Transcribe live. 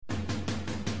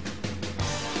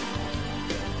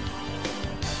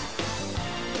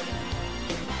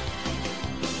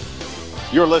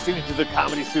You're listening to the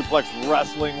Comedy Suplex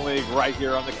Wrestling League right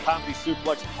here on the Comedy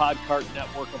Suplex Podcast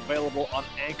Network, available on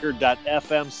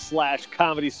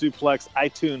anchor.fm/Comedy Suplex,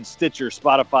 iTunes, Stitcher,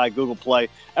 Spotify, Google Play,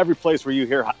 every place where you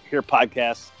hear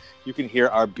podcasts. You can hear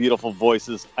our beautiful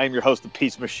voices. I am your host, The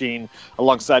Peach Machine.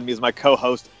 Alongside me is my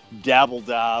co-host, Dabble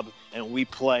Dob, and we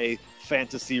play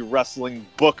fantasy wrestling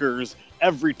bookers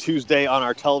every Tuesday on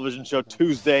our television show,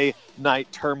 Tuesday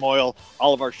Night Turmoil.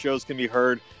 All of our shows can be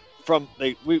heard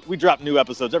we drop new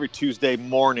episodes every Tuesday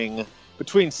morning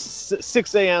between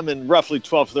 6 a.m. and roughly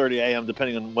 12:30 a.m.,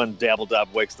 depending on when Dabble Dob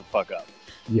wakes the fuck up.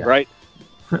 Yeah. Right?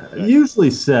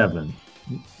 Usually 7.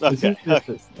 Okay.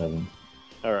 7.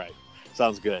 All right.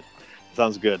 Sounds good.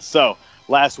 So,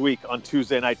 last week on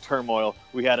Tuesday Night Turmoil,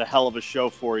 we had a hell of a show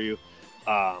for you.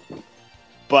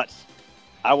 But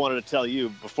I wanted to tell you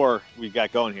before we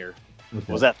got going here,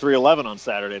 was at 311 on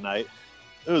Saturday night.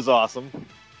 It was awesome.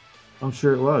 I'm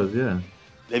sure it was, yeah.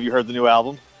 Have you heard the new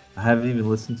album? I haven't even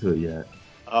listened to it yet.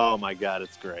 Oh my God,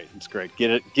 it's great. It's great.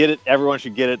 Get it. Everyone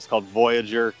should get it. It's called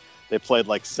Voyager. They played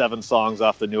like 7 songs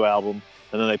off the new album,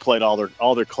 and then they played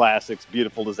all their classics,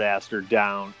 Beautiful Disaster,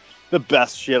 Down, the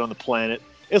best shit on the planet.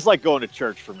 It's like going to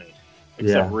church for me,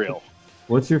 except real.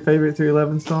 What's your favorite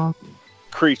 311 song?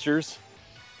 Creatures.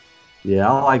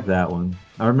 Yeah, I like that one.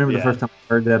 I remember the first time I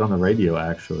heard that on the radio,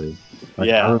 actually.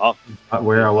 I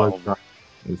was.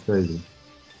 It was crazy.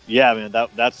 Yeah, man,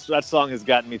 that song has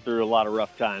gotten me through a lot of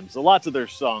rough times. So lots of their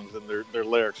songs and their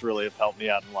lyrics really have helped me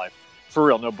out in life. For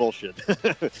real, no bullshit.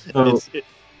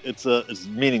 It's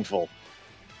meaningful.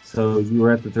 So you were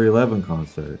at the 311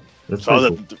 concert. That's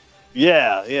cool.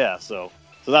 Yeah. So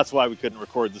that's why we couldn't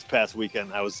record this past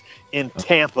weekend. I was in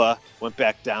Tampa, went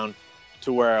back down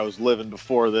to where I was living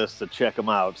before this to check them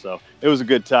out. So it was a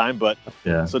good time. But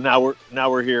so now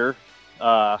we're here.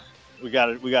 We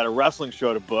got a wrestling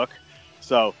show to book.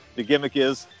 So the gimmick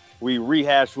is we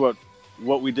rehash what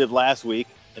we did last week,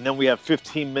 and then we have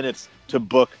 15 minutes to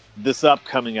book this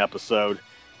upcoming episode.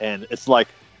 And it's like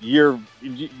you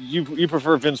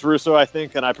prefer Vince Russo, I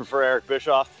think, and I prefer Eric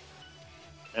Bischoff.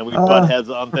 And we butt heads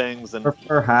on things. And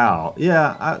prefer how?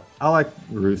 Yeah, I like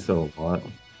Russo a lot.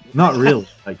 Not really.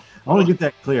 Like, I want to get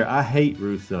that clear. I hate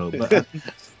Russo, but I think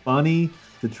it's funny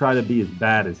to try to be as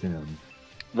bad as him.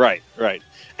 Right.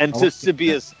 And just to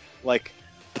be as like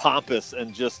pompous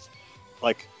and just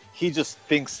like he just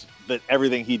thinks that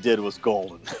everything he did was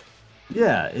golden.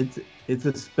 Yeah, it's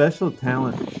a special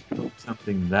talent to do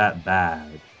something that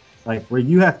bad. Like where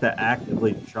you have to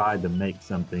actively try to make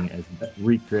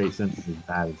recreate something as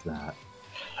bad as that.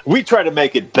 We try to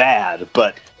make it bad,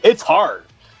 but it's hard.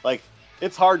 Like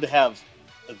it's hard to have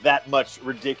that much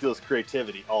ridiculous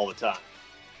creativity all the time.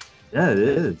 Yeah, it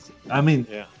is. I mean,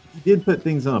 he did put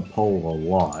things on a poll a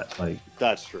lot. Like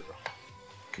that's true.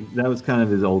 That was kind of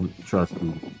his old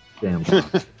trusty damn.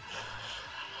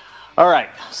 All right,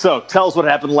 so tell us what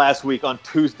happened last week on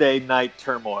Tuesday Night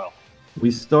Turmoil.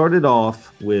 We started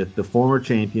off with the former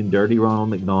champion Dirty Ronald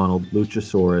McDonald,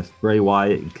 Luchasaurus, Bray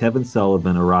Wyatt, and Kevin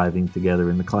Sullivan arriving together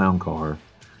in the clown car.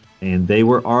 And they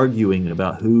were arguing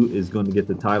about who is going to get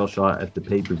the title shot at the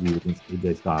pay-per-view against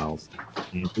AJ Styles.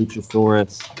 And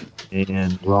Luchasaurus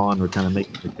and Ron were kind of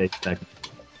making the case back.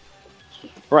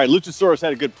 Right, Luchasaurus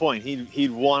had a good point.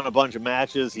 He'd won a bunch of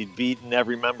matches. He'd beaten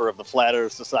every member of the Flat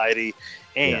Earth Society.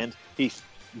 And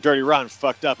Dirty Ron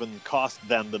fucked up and cost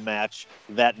them the match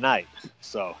that night.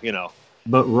 So,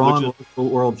 But Ron was the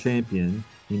world champion.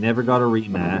 He never got a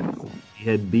rematch. He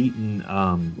had beaten,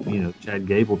 Chad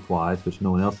Gable twice, which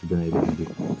no one else had been able to do.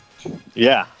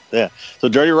 Yeah. So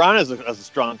Dirty Ron has a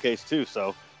strong case too.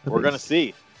 So we're gonna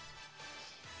see.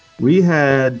 We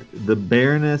had the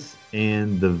Baroness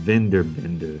and the Vendor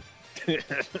Bender.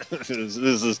 This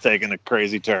is taking a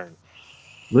crazy turn.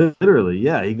 Literally,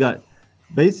 yeah. He got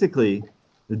basically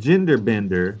the Gender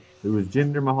Bender, who was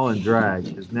Jinder Mahal in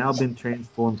drag, has now been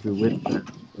transformed through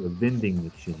witchcraft to a vending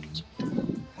machine.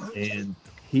 And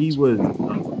he was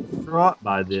distraught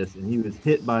by this, and he was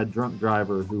hit by a drunk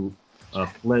driver who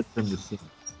fled from the scene.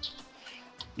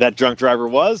 That drunk driver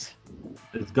was?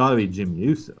 It's got to be Jimmy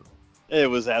Uso. It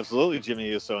was absolutely Jimmy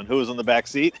Uso. And who was in the back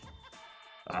seat?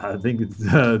 I think it's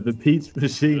the Peach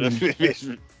Machine.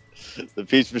 The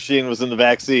Peach Machine was in the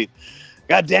back seat.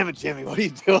 God damn it, Jimmy! What are you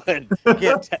doing?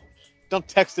 Don't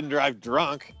text and drive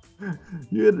drunk.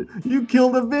 You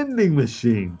killed a vending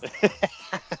machine.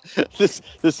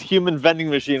 This human vending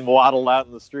machine waddled out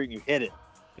in the street and you hit it.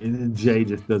 And then Jay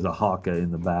just does a haka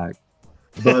in the back.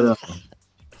 But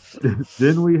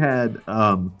then we had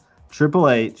Triple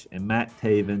H and Matt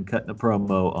Taven cutting a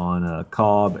promo on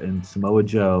Cobb and Samoa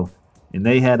Joe. And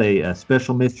they had a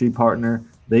special mystery partner.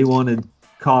 They wanted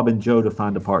Cobb and Joe to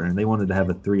find a partner, and they wanted to have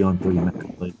a 3-on-3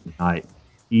 match late tonight,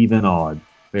 even odd,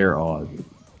 fair odds.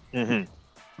 Mm-hmm.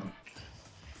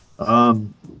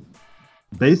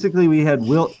 Basically, we had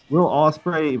Will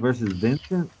Ospreay versus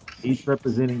Vincent, each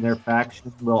representing their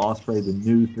faction. Will Ospreay, the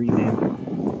new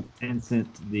 3-man,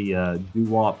 Vincent, the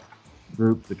doo-wop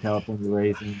group, the California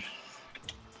Raisins,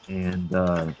 and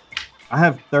I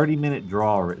have 30-minute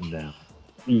draw written down.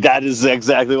 That is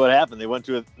exactly what happened. They went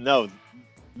to a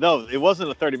no, it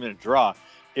wasn't a 30-minute draw.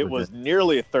 It was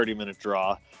nearly a 30-minute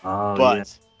draw,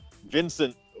 but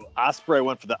Vincent Ospreay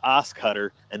went for the Os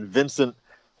Cutter, and Vincent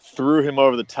threw him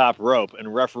over the top rope,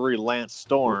 and referee Lance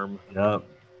Storm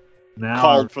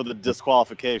called for the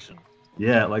disqualification.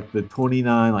 Yeah, like the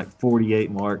 29,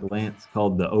 48 mark, Lance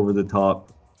called the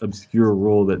over-the-top obscure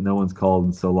rule that no one's called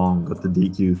in so long, got the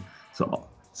DQ.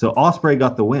 So Ospreay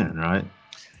got the win, right?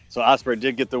 So Ospreay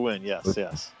did get the win,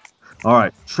 yes. All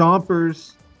right,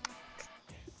 Chompers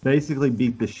basically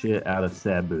beat the shit out of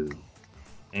Sabu.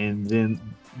 And then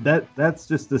that's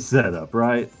just the setup,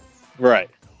 right?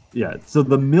 Right. Yeah, so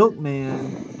the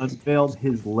Milkman unveiled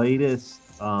his latest,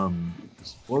 what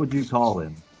would you call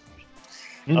him?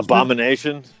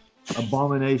 Abomination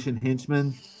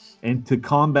henchman. And to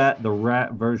combat the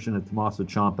rat version of Tommaso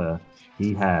Ciampa,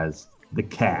 he has the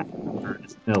cat,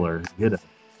 Ernest Miller. He hit a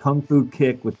kung fu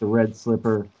kick with the red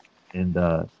slipper and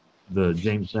the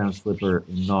James Brown slipper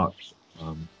and knocked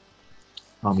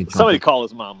Tommy Ciampa. Somebody call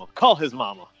his mama. Call his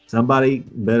mama. Somebody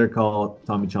better call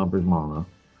Tommy Ciampa's mama.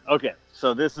 Okay,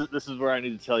 so this is where I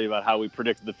need to tell you about how we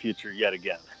predicted the future yet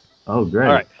again. Oh, great.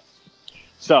 All right.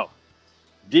 So,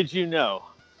 did you know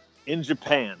in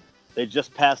Japan they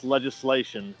just passed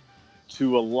legislation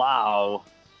to allow,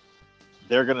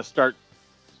 they're going to start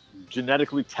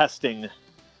genetically testing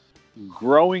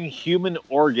growing human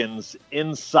organs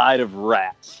inside of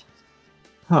rats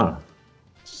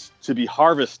to be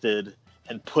harvested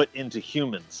and put into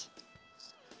humans.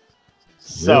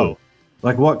 So, really?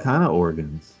 Like what kind of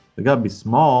organs? They got to be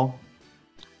small.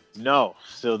 No.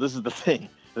 So this is the thing.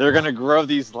 They're going to grow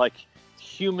these like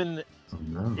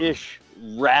human-ish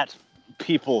rat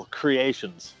people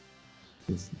creations.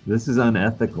 This is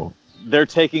unethical. They're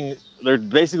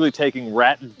basically taking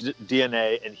rat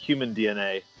DNA and human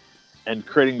DNA and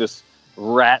creating this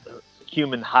rat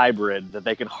human hybrid that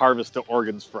they can harvest the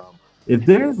organs from. If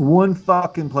there's one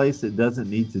fucking place that doesn't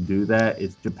need to do that,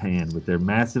 it's Japan, with their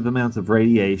massive amounts of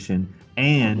radiation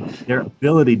and their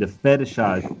ability to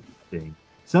fetishize things.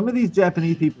 Some of these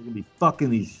Japanese people are going to be fucking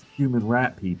these human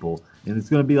rat people, and it's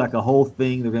going to be like a whole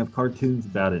thing. They're going to have cartoons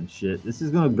about it and shit. This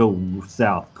is going to go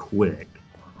south quick.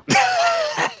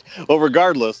 Well,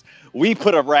 regardless, we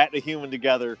put a rat and a human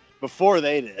together before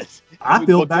they did. I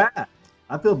feel bad.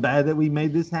 I feel bad that we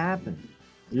made this happen.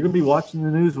 You're going to be watching the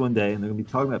news one day, and they're going to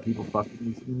be talking about people fucking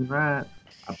these human rats.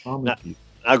 I promise you.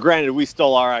 Now, granted, we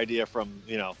stole our idea from,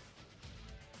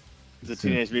 the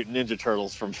Teenage Mutant Ninja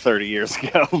Turtles from 30 years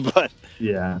ago, but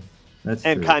yeah, that's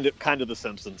and true. kind of the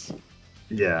Simpsons.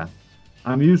 Yeah,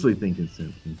 I'm usually thinking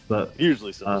Simpsons, but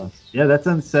usually Simpsons. Yeah, that's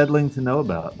unsettling to know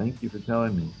about. Thank you for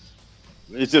telling me.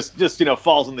 It's just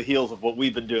falls on the heels of what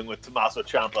we've been doing with Tommaso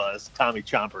Ciampa as Tommy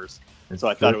Chompers, and so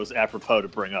I thought it was apropos to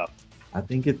bring up. I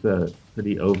think it's a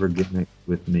pretty over gimmick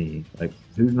with me. Like,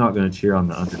 who's not going to cheer on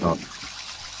the underdog?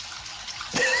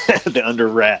 The under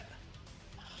rat.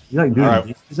 You like doing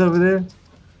dishes over there?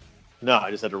 No,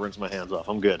 I just had to rinse my hands off.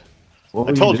 I'm good.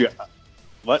 I told you.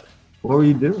 What? What were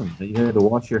you doing? You had to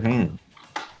wash your hands.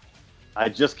 I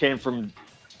just came from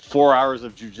 4 hours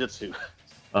of jujitsu.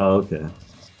 Oh, okay.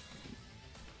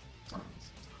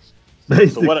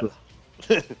 Basically.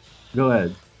 So Go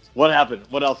ahead. What happened?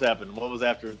 What else happened? What was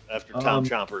after Tom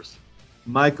Chompers?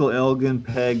 Michael Elgin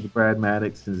pegged Brad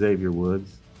Maddox and Xavier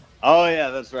Woods. Oh yeah,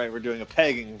 that's right. We're doing a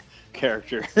pegging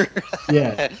character.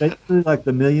 Yeah, basically like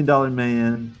the $1 Million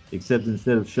Man, except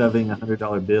instead of shoving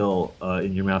 $100 bill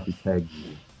in your mouth, he pegs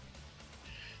you.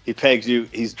 He pegs you.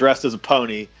 He's dressed as a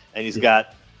pony, and he's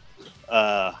got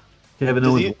Kevin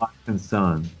Owens' wife and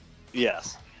son.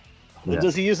 Yes. Yeah.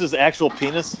 Does he use his actual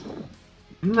penis?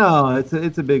 No,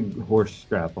 it's a big horse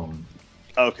strap on.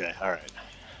 Okay, all right.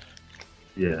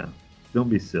 Yeah, don't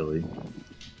be silly.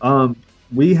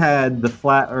 We had the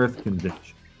Flat Earth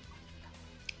convention.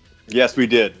 Yes, we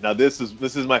did. Now this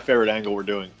is my favorite angle we're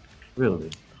doing. Really?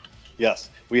 Yes,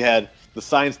 we had the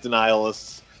science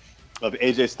denialists of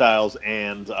AJ Styles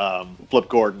and Flip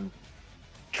Gordon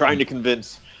trying to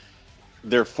convince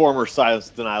their former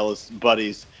science denialist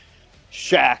buddies,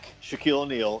 Shaquille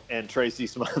O'Neal, and Tracy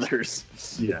Smothers,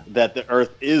 that the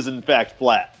Earth is in fact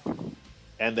flat.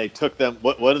 And they took them.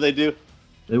 What did they do?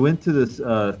 They went to this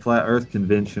Flat Earth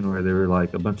convention where there were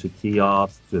like a bunch of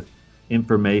kiosks with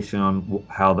information on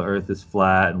how the Earth is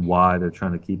flat and why they're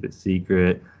trying to keep it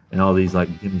secret, and all these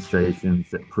like demonstrations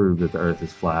that prove that the Earth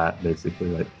is flat. Basically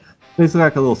like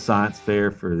a little science fair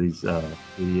for these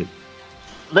idiots.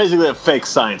 Basically a fake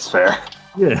science fair.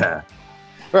 Yeah.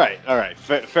 Right. All right.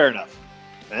 Fair enough.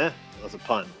 That was a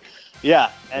pun.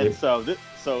 Yeah. And so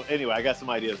anyway, I got some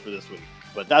ideas for this week,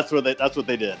 but that's what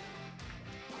they did.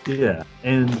 Yeah.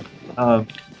 And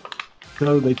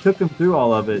so they took him through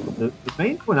all of it. The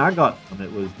main point I got from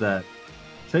it was that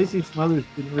Tracy Smothers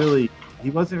he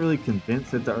wasn't really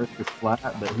convinced that the Earth was flat,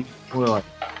 but he was more like,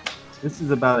 this is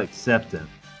about acceptance.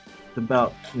 It's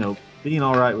about, being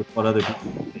all right with what other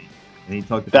people think. And he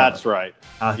talked about that's right.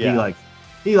 How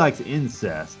he likes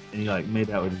incest, and he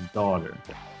made out with his daughter.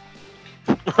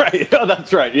 Right. Oh,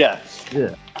 that's right. Yeah.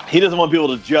 Yeah. He doesn't want people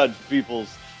to judge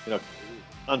people's,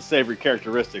 unsavory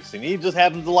characteristics, and he just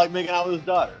happens to like making out with his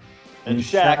daughter. And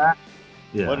Shaq,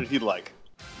 what did he like?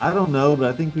 I don't know,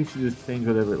 but I think we should just change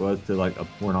whatever it was to like a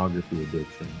pornography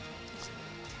addiction.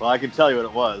 Well, I can tell you what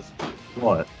it was.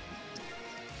 What?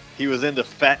 He was into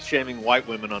fat-shaming white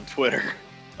women on Twitter.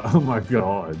 Oh my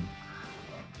God.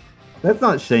 That's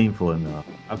not shameful enough.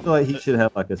 I feel like he should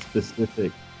have like a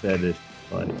specific fetish,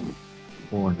 like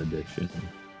porn addiction.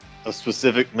 A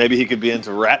specific, maybe he could be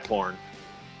into rat porn.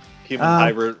 Human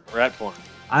hybrid rat porn.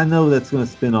 I know that's going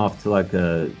to spin off to like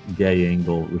a gay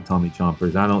angle with Tommy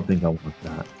Chompers. I don't think I want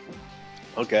that.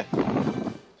 Okay.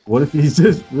 What if he's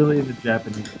just really into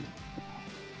Japanese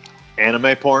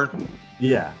anime porn?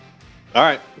 Yeah. All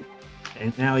right.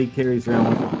 And now he carries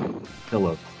around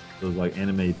pillows, those like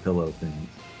anime pillow things.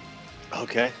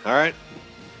 Okay. All right.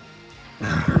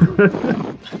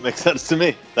 Makes sense to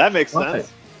me. That makes sense. Right.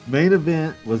 Main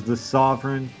event was the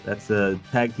Sovereign. That's the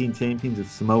tag team champions of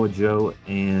Samoa Joe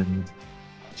and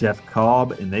Jeff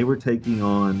Cobb, and they were taking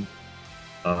on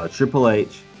Triple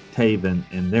H, Taven,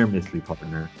 and their mystery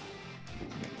partner.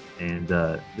 And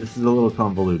this is a little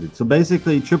convoluted. So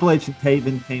basically, Triple H and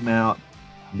Taven came out.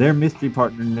 Their mystery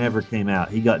partner never came out.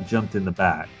 He got jumped in the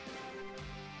back.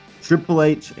 Triple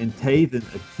H and Taven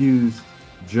accused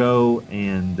Joe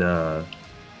and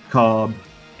Cobb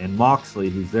and Moxley,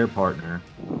 who's their partner,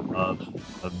 of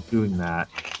doing that.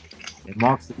 And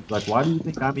Moxley's like, why do you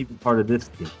think I'm even part of this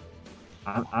team?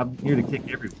 I'm here to kick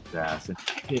everyone's ass. And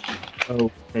kick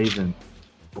Joe, Taven,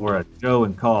 or Joe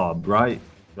and Cobb, right?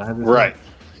 Right. Right.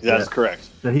 That's correct.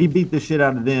 So he beat the shit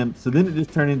out of them. So then it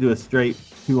just turned into a straight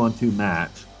 2-on-2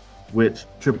 match, which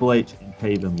Triple H and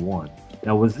Taven won.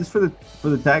 Now, was this for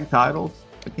the tag titles?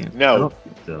 No. I don't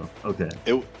think so. Okay.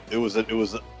 It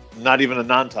was not even a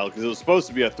non-title because it was supposed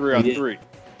to be a 3-on-3.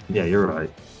 Yeah, you're right.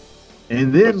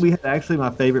 And then we had actually my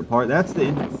favorite part. That's the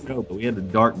end of the show, but we had the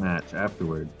dark match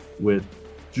afterward with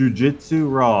Jiu-Jitsu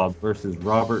Rob versus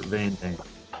Robert Van Dam.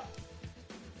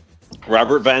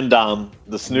 Robert Van Dam,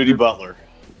 the snooty butler.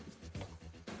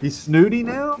 He's snooty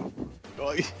now?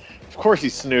 Well, of course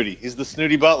he's snooty. He's the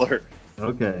snooty butler.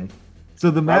 Okay. So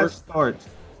the match starts.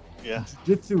 Yeah.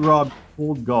 Jiu-Jitsu Rob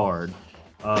pulled guard.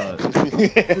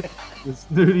 The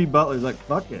snooty butler's like,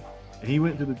 fuck it. And he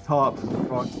went to the top of the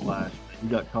frog splash. He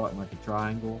got caught in like a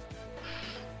triangle.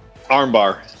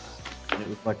 Armbar. And it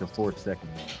was like a 4-second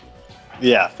match.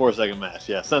 Yeah, 4-second match.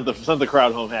 Yeah, sent the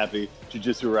crowd home happy.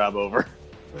 Jiu-Jitsu Rob over.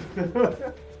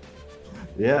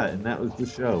 Yeah, and that was the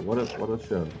show. What a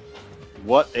show!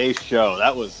 What a show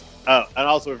that was! And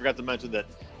also, we forgot to mention that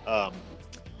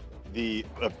the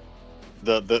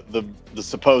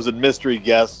supposed mystery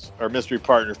guest or mystery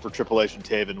partner for Triple H and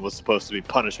Taven was supposed to be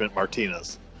Punishment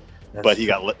Martinez, but he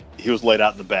was laid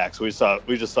out in the back. So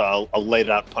we just saw a laid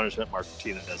out Punishment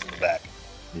Martinez in the back.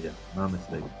 Yeah, my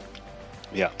mistake.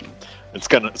 Yeah, it's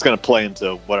gonna play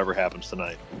into whatever happens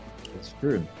tonight. It's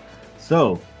true.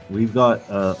 So we've got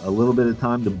a little bit of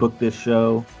time to book this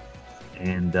show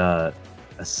and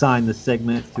assign the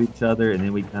segments to each other, and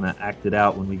then we kind of act it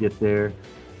out when we get there.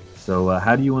 So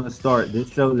how do you want to start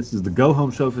this show? This is the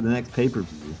go-home show for the next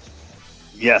pay-per-view.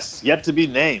 Yes, yet to be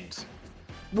named.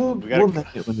 We'll name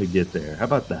it when we get there. How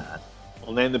about that?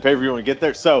 We'll name the pay-per-view when we get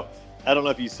there. So I don't know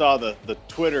if you saw the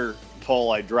Twitter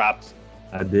poll I dropped.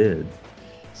 I did.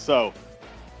 So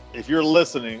if you're a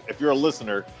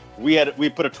listener, we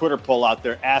put a Twitter poll out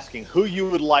there asking who you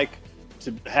would like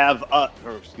to have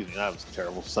excuse me, that was a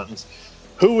terrible sentence.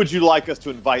 Who would you like us to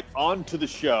invite onto the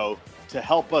show to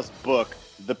help us book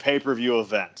the pay-per-view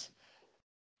event?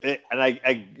 And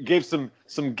I gave some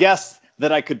guests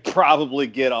that I could probably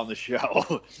get on the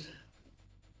show.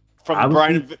 I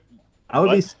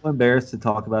would be so embarrassed to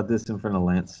talk about this in front of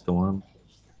Lance Storm.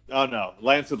 Oh no,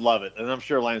 Lance would love it, and I'm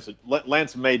sure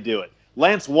Lance may do it.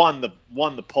 Lance won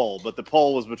the poll, but the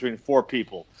poll was between 4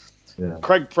 people. Yeah.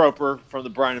 Craig Proper from the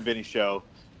Brian and Vinny Show.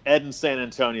 Ed in San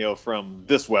Antonio from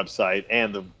this website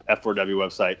and the F4W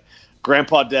website.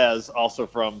 Grandpa Dez, also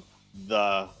from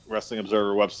the Wrestling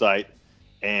Observer website,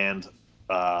 and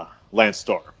Lance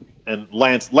Storm. And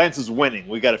Lance is winning.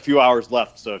 We got a few hours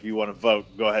left, so if you want to vote,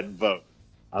 go ahead and vote.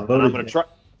 I voted. I'm going to try.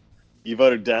 You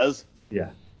voted Dez?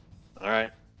 Yeah. All right.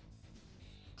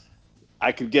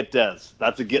 I could get Dez.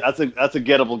 That's a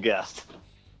gettable guess.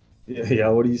 Yeah.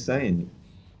 What are you saying?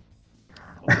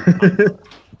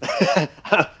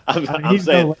 I'm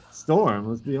saying no Storm.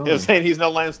 Let's be honest. I'm saying he's no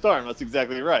Lance Storm. That's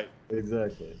exactly right.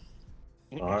 Exactly.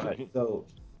 All right. So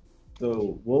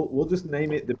we'll just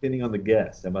name it depending on the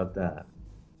guest. How about that?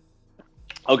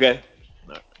 Okay.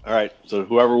 All right. So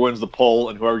whoever wins the poll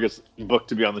and whoever gets booked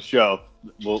to be on the show,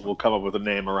 we'll come up with a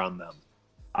name around them.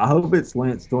 I hope it's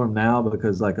Lance Storm now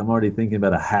because I'm already thinking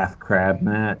about a half crab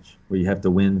match where you have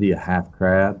to win via half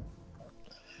crab.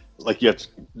 Like you have to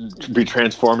be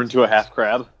transformed into a half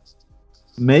crab?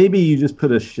 Maybe you just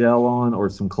put a shell on or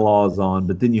some claws on,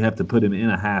 but then you have to put him in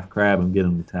a half crab and get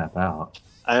him to tap out.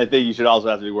 I think you should also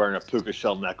have to be wearing a puka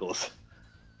shell necklace.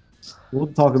 We'll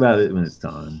talk about it when it's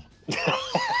time.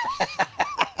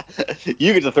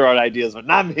 You get to throw out ideas, but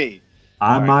not me.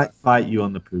 I might fight you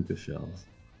on the puka shells.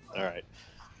 All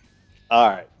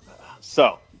right.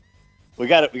 So we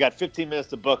got 15 minutes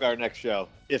to book our next show,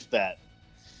 if that.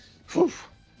 Whew.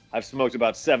 I've smoked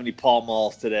about 70 Pall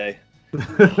Malls today.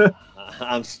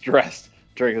 I'm stressed.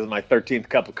 Drinking my 13th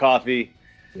cup of coffee.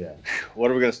 Yeah.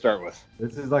 What are we going to start with?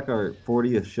 This is like our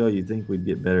 40th show. You'd think we'd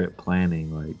get better at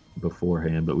planning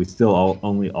beforehand, but we still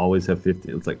only always have 50.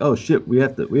 It's like, oh shit, we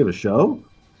have a show?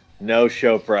 No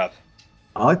show prep.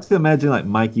 I like to imagine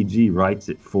Mikey G writes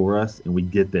it for us and we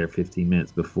get there 15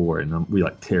 minutes before and we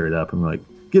tear it up and we're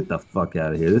like, get the fuck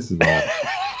out of here. This is all.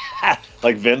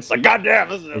 Like Vince, goddamn,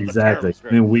 this is exactly.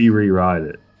 And we rewrite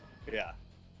it. Yeah.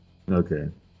 Okay.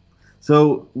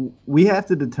 So we have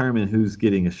to determine who's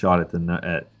getting a shot at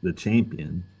the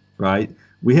champion, right?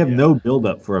 We have no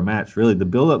build-up for a match, really. The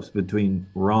build-up's between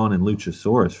Ron and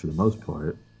Luchasaurus for the most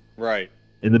part. Right.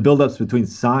 And the build-up's between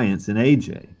Science and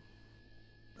AJ.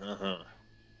 Uh-huh.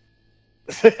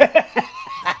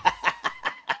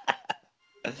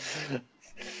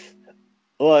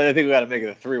 Well, I think we got to make it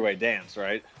a three-way dance,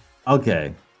 right?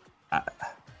 Okay.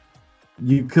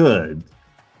 You could.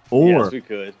 Or, yes, we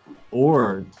could.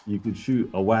 Or you could shoot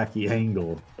a wacky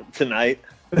angle. Tonight?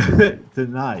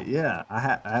 Tonight, yeah. I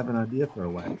have an idea for a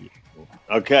wacky angle.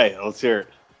 Okay, let's hear it.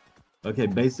 Okay,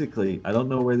 basically, I don't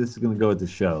know where this is going to go at the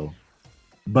show,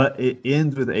 but it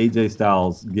ends with AJ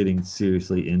Styles getting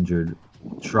seriously injured,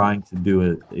 trying to do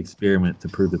an experiment to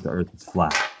prove that the Earth is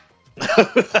flat.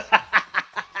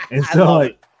 And so,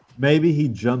 maybe he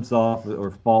jumps off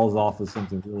or falls off of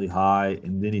something really high,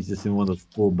 and then he's just in one of those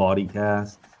full body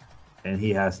casts, and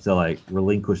he has to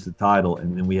relinquish the title,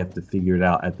 and then we have to figure it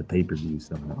out at the pay-per-view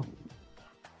somehow.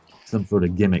 Some sort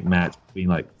of gimmick match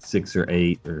between 6 or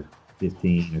 8 or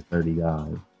 15 or 30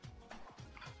 guys.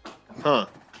 Huh.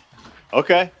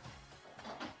 Okay.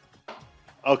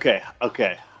 I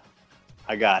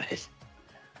got it.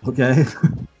 Okay.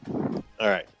 All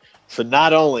right. So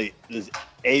not only is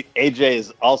AJ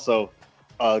is also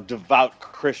a devout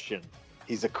Christian,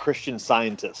 he's a Christian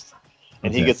Scientist,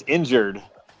 and he gets injured,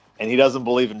 and he doesn't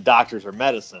believe in doctors or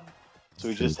medicine. So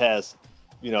he just has,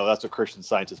 that's what Christian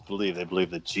Scientists believe. They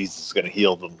believe that Jesus is going to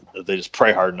heal them if they just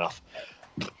pray hard enough.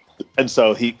 And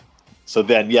so he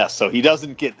doesn't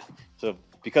get, so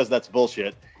because that's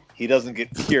bullshit, he doesn't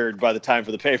get cured by the time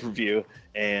for the pay-per-view,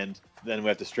 and then we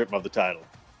have to strip him of the title.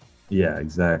 Yeah,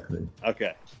 exactly.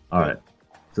 Okay. All right.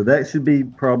 So that should be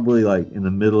probably in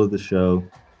the middle of the show.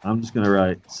 I'm just going to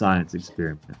write Science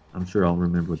Experiment. I'm sure I'll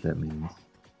remember what that means.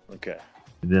 Okay.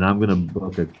 And then I'm going to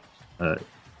book a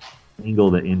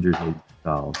angle that injures AJ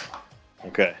Styles.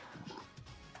 Okay.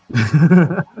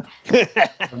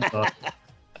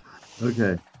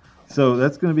 Okay. So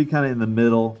that's going to be kind of in the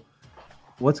middle.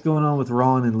 What's going on with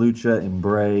Ron and Lucha and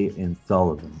Bray and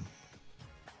Sullivan?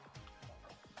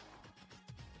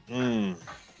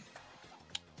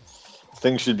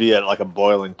 Things should be at a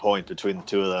boiling point between the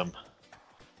two of them.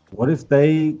 What if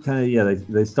they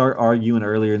they start arguing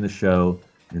earlier in the show,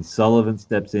 and Sullivan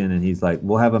steps in and he's like,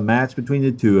 we'll have a match between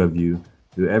the two of you.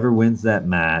 Whoever wins that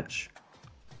match,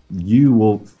 you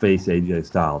will face AJ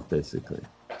Styles, basically.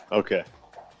 Okay.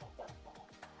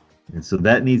 And so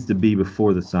that needs to be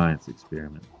before the Science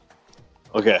Experiment.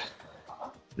 Okay.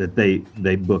 That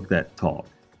they book that talk.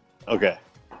 Okay.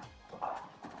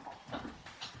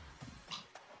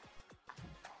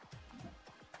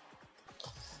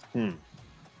 And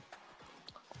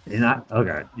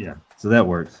okay, yeah. So that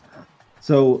works.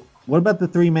 So what about the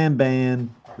 3-man band,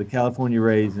 the California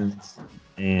Raisins,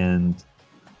 and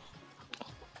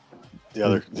the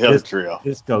other trio?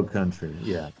 Disco Country,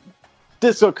 yeah.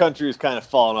 Disco Country is kind of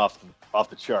fallen off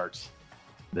the charts.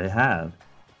 They have.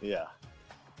 Yeah.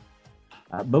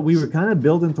 But we were kind of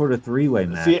building toward a 3-way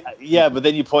match. See, yeah, but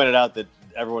then you pointed out that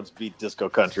everyone's beat Disco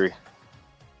Country.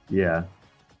 Yeah.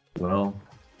 Well,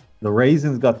 the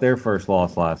Raisins got their first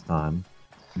loss last time.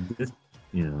 Just,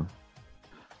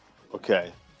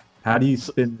 Okay. How do you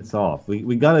spin this off?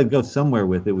 We got to go somewhere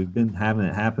with it. We've been having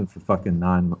it happen for fucking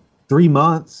 3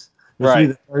 months. This will be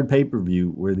the third pay-per-view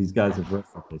where these guys have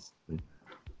wrestled, basically.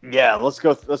 Yeah, let's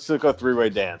go 3-way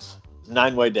dance.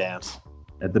 9-way dance.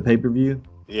 At the pay-per-view?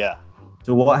 Yeah.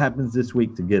 So what happens this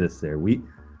week to get us there? We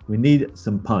need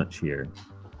some punch here.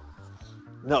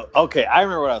 No, okay. I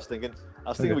remember what I was thinking. I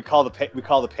was thinking we call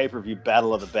the pay-per-view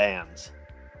Battle of the Bands.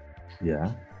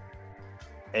 Yeah.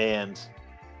 And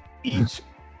each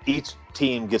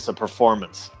team gets a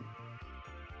performance.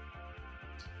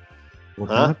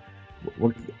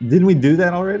 Didn't we do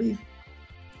that already?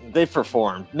 They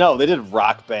performed. No, they did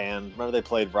Rock Band. Remember they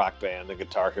played Rock Band and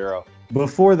Guitar Hero?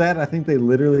 Before that, I think they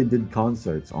literally did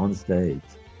concerts on stage.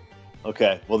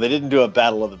 Okay. Well, they didn't do a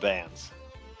Battle of the Bands.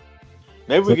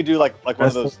 Maybe we could do like one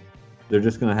of those. They're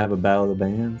just going to have a Battle of the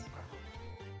Bands?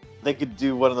 They could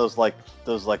do one of those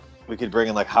we could bring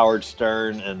in like Howard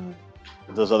Stern and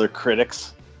those other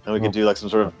critics, and we could do like some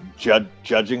sort of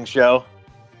judging show.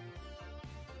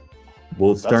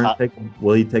 Will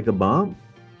he take a bump?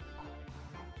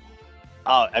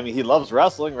 Oh, I mean, he loves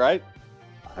wrestling, right?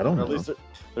 I don't know. At least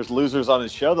there's losers on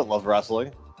his show that love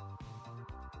wrestling.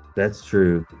 That's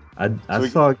true. I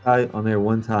saw a guy on there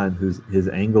one time his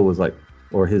angle was like,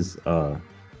 or his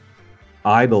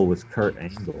idol was Kurt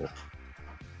Angle.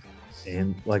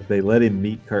 And like they let him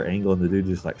meet Kurt Angle and the dude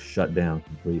just like shut down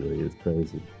completely. It was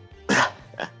crazy. I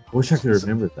wish I could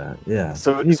remember that. Yeah.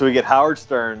 So we get Howard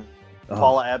Stern,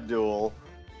 Paula Abdul,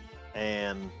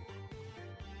 and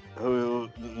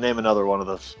name another one of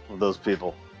those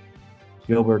people.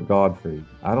 Gilbert Gottfried.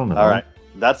 I don't know. All right.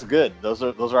 That's good. Those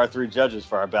are our 3 judges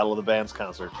for our Battle of the Bands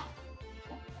concert.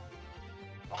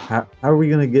 How are we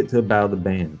going to get to a Battle of the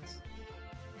Bands?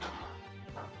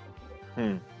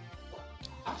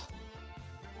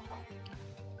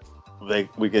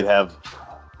 We could have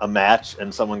a match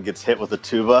and someone gets hit with a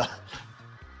tuba.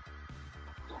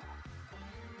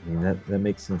 I mean, that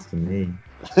makes sense to me.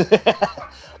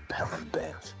 Battle of the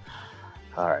Bands.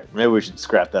 All right. Maybe we should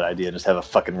scrap that idea and just have a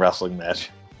fucking wrestling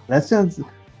match. That sounds...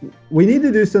 We need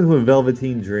to do something with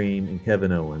Velveteen Dream and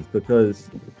Kevin Owens, because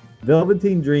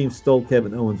Velveteen Dream stole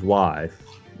Kevin Owens' wife.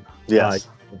 Yes.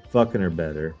 By fucking her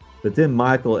better. But then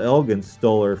Michael Elgin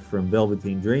stole her from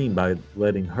Velveteen Dream by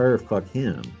letting her fuck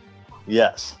him.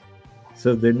 Yes.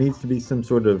 So there needs to be some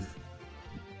sort of...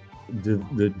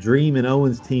 the Dream and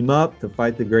Owens team up to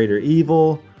fight the greater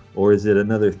evil, or is it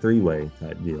another 3-way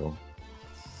type deal?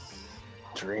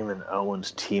 Dream and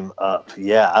Owens team up.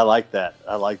 Yeah, I like that.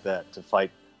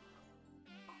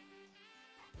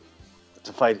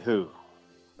 To fight who?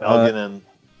 Elgin and...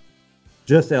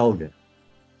 Just Elgin.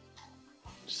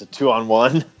 Just a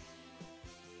 2-on-1?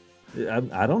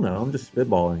 I don't know. I'm just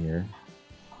spitballing here.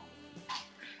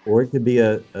 Or it could be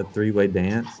a 3-way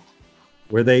dance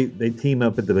where they team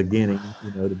up at the beginning,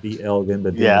 to beat Elgin,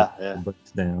 but then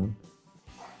breaks down.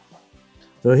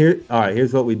 So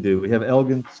here's what we do. We have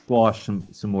Elgin squash some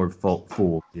more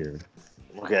fools here.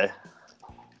 Okay.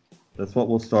 That's what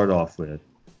we'll start off with.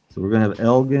 So we're going to have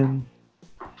Elgin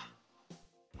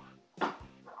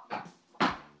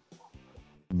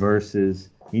versus...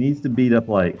 He needs to beat up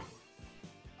like...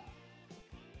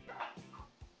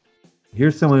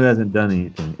 Here's someone who hasn't done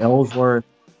anything. Ellsworth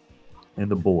and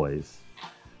the boys.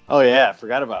 Oh, yeah. I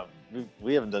forgot about...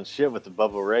 We haven't done shit with the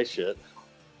Bubba Ray shit.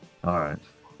 All right.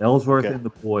 Ellsworth and the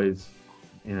boys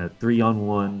in a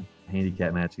 3-on-1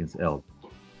 handicap match against Elgin.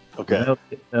 Okay.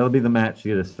 That'll be the match to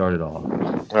get us started off.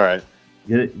 All right.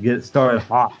 Get it started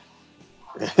hot.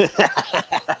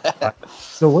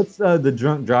 So what's the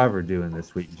drunk driver doing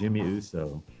this week? Jimmy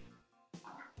Uso.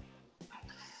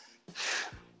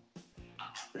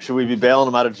 Should we be bailing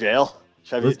him out of jail?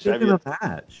 Let's give him a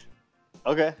match.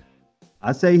 Okay.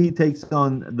 I say he takes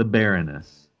on the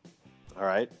Baroness. All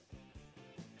right.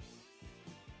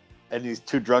 And he's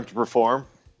too drunk to perform?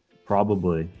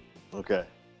 Probably. Okay.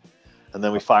 And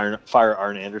then we fire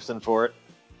Arn Anderson for it?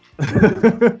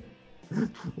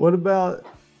 What about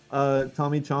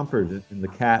Tommy Chompers and the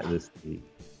Cat this week?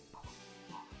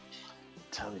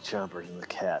 Tommy Chompers and the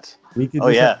Cat. We could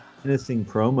have a menacing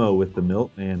promo with the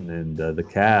Milkman and the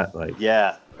Cat.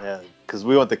 Yeah. Because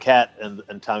we want the Cat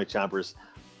and Tommy Chompers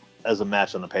as a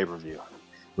match on the pay-per-view.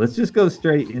 Let's just go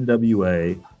straight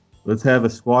NWA. Let's have a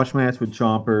squash match with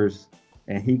Chompers,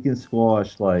 and he can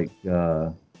squash like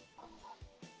we'll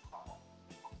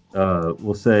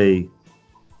say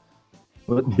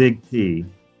Big T.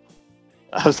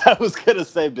 I was gonna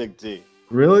say Big T.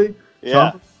 Really?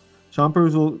 Yeah.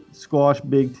 Chompers will squash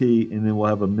Big T, and then we'll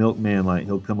have a milkman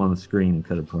he'll come on the screen and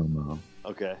cut a promo.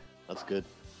 Okay, that's good.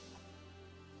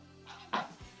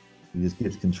 He just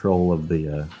gets control of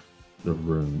the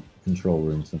control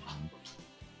room somehow.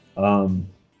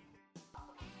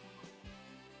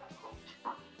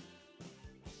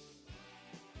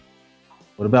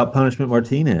 What about Punishment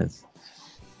Martinez?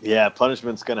 Yeah,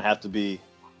 Punishment's gonna have to be.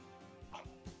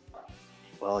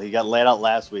 Well, he got laid out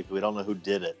last week. We don't know who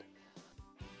did it.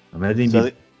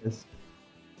 Imagine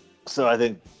so I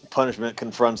think Punishment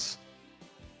confronts.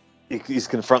 He's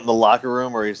confronting the locker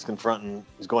room, or he's going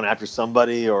after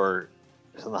somebody, or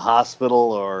he's in the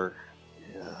hospital, or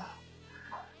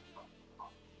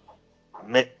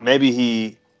maybe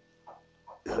he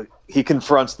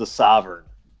confronts the Sovereign.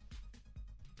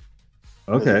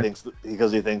 Okay.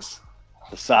 Because he thinks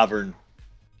the Sovereign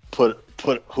put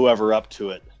whoever up to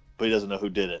it, but he doesn't know who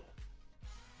did it.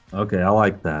 Okay, I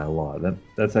like that a lot.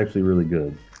 That's actually really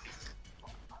good.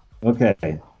 Okay.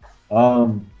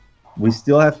 We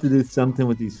still have to do something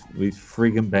with these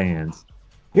freaking bands.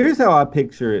 Here's how I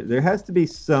picture it. There has to be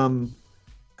some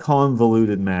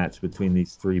convoluted match between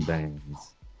these three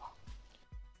bands.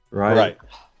 Right? Right.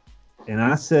 And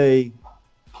I say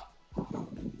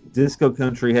Disco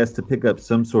Country has to pick up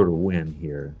some sort of win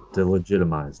here to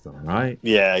legitimize them, right?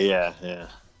 Yeah.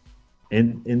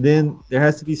 And then there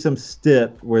has to be some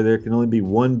step where there can only be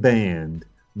one band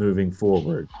moving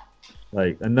forward.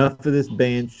 Like, enough of this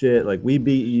band shit. Like, we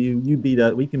beat you, you beat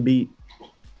us. We can beat,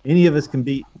 any of us can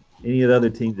beat any of the other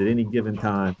teams at any given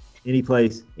time, any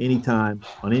place, any time,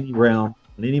 on any realm,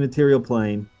 on any material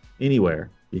plane, anywhere.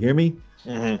 You hear me?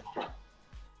 Mm-hmm.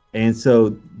 And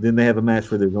so then they have a match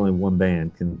where there's only one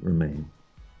band can remain.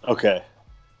 Okay.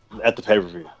 At the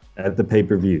pay-per-view. At the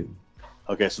pay-per-view.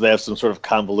 Okay, so they have some sort of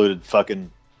convoluted fucking...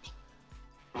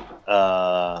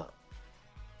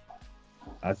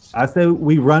 I say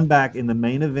we run back in the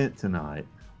main event tonight,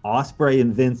 Ospreay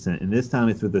and Vincent, and this time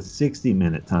it's with a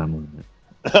 60-minute time limit.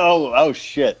 Oh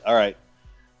shit! All right.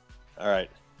 And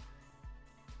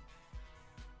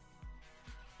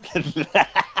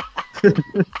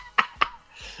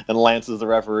Lance is the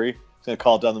referee. He's gonna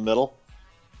call it down the middle.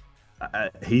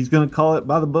 He's gonna call it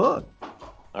by the book.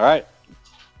 All right.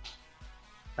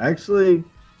 Actually,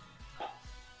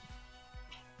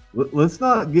 let's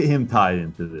not get him tied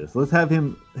into this. Let's have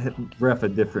him ref a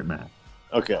different match.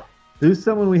 Okay. Who's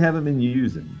someone we haven't been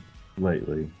using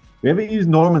lately? We haven't used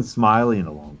Norman Smiley in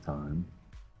a long time.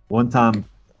 One time,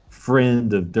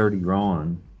 friend of Dirty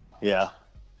Ron. Yeah.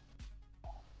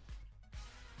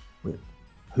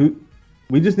 Who?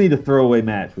 We just need a throwaway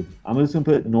match. I'm just gonna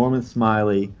put Norman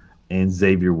Smiley and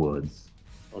Xavier Woods.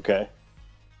 Okay.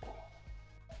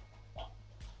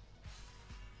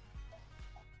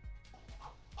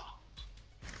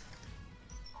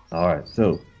 All right,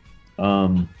 so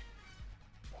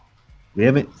we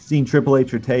haven't seen Triple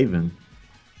H or Taven.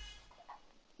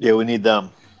 Yeah, we need them.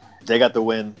 They got the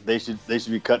win. They should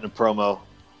be cutting a promo.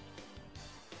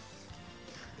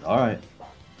 All right,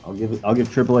 I'll give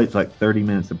Triple H like 30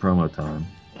 minutes of promo time.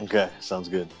 Okay, sounds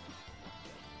good.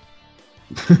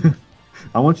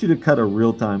 I want you to cut a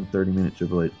real-time 30-minute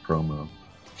Triple H promo.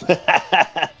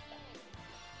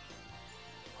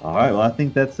 All right, well, I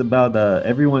think that's about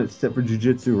everyone except for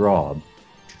Jiu-Jitsu Rob.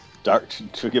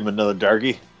 Should we give him another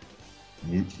darkie?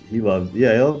 He loves...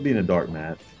 Yeah, he'll be in a dark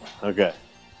match. Okay.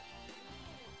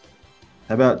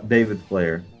 How about David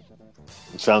Flair?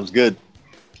 Sounds good.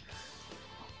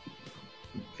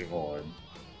 God.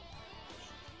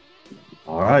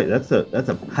 All right, that's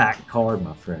a packed card,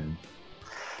 my friend.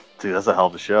 Dude, that's a hell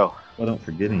of a show. Well, don't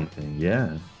forget anything.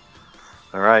 Yeah.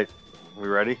 All right. We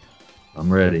ready?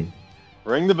 I'm ready.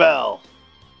 Ring the bell.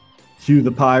 Cue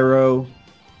the pyro.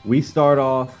 We start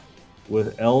off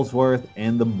with Ellsworth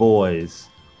and the boys.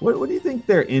 What do you think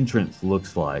their entrance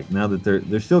looks like now that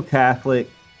they're still Catholic?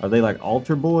 Are they like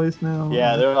altar boys now?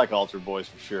 Yeah, they're like altar boys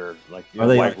for sure. Like are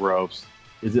they white robes?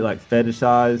 Is it like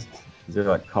fetishized? Is there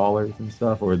like collars and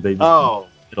stuff, or are they just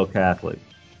still Catholic?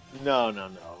 No.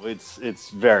 It's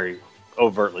very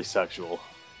overtly sexual.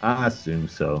 I assume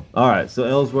so. All right, so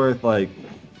Ellsworth like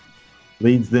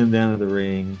leads them down to the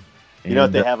ring. You know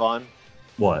what they have on?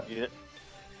 What? You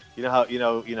know how you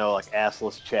know like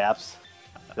assless chaps?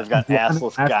 They've got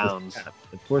assless gowns.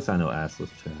 Of course I know assless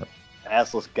chaps.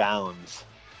 Assless gowns.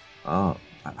 Oh,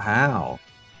 how?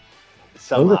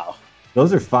 Somehow.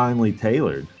 Those are finely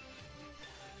tailored.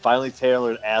 Finely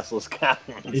tailored assless gowns.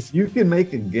 If you can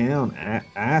make a gown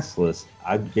assless,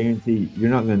 I guarantee you're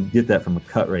not going to get that from a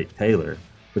cut rate tailor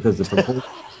because the proportions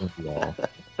won't be all.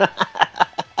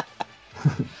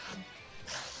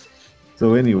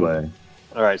 So anyway.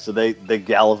 All right, so they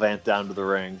gallivant down to the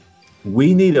ring.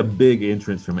 We need a big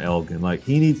entrance from Elgin. Like,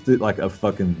 he needs to, like, a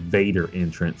fucking Vader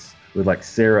entrance with, like,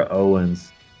 Sarah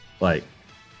Owens. Like,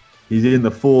 he's in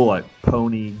the full, like,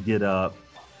 pony get up.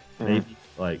 Maybe,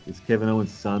 like, is Kevin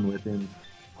Owens' son with him?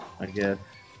 I guess.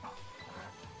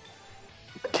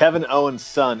 Kevin Owens'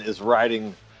 son is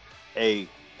riding a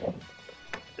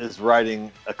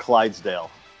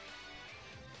Clydesdale.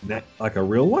 Like a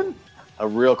real one? A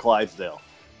real Clydesdale.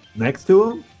 Next to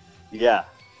him? Yeah.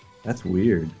 That's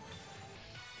weird.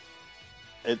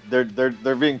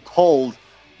 They're being pulled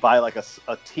by like a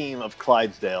team of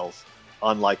Clydesdales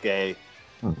on like a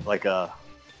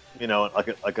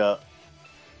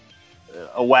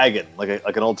wagon, like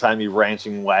an old timey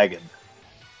ranching wagon.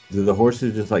 Do the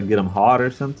horses just like get them hot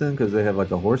or something because they have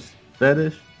like a horse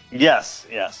fetish? Yes.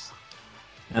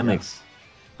 That makes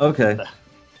okay.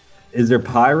 Is there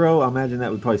pyro? I imagine that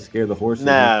would probably scare the horses.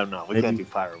 No, we can't do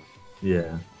pyro.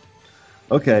 Yeah.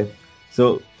 Okay,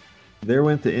 so there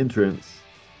went the entrance,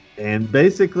 and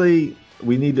basically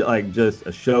we need to like just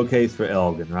a showcase for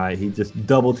Elgin, right? He just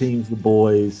double teams the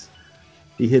boys.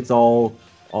 He hits all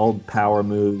power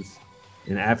moves,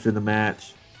 and after the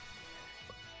match,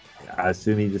 I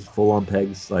assume he just full on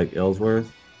pegs like Ellsworth.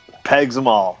 Pegs them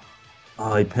all.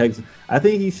 Oh, he pegs. I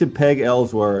think he should peg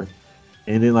Ellsworth.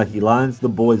 And then, like, he lines the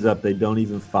boys up. They don't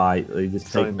even fight. They just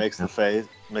so he makes the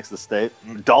save.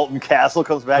 Dalton Castle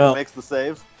comes back and makes the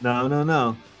save.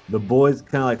 No. The boys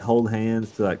kind of like hold hands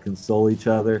to like console each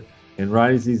other. And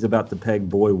right as he's about to peg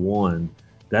boy one,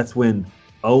 that's when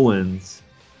Owens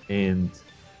and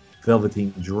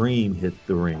Velveteen Dream hit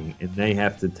the ring, and they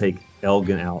have to take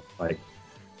Elgin out. Like,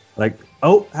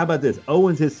 how about this?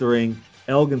 Owens hits the ring.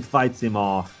 Elgin fights him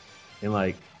off, and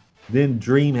like. Then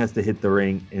Dream has to hit the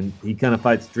ring, and he kind of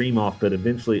fights Dream off, but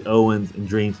eventually Owens and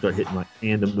Dream start hitting like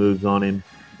tandem moves on him.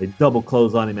 They double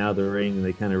close on him out of the ring, and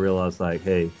they kind of realize like,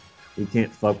 hey, we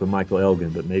can't fuck with Michael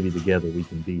Elgin, but maybe together we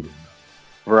can beat him.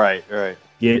 Right.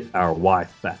 Get our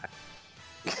wife back.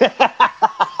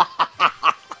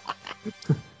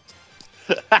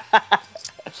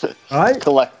 All right.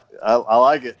 I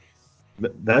like it.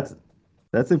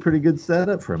 That's a pretty good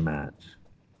setup for a match.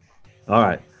 All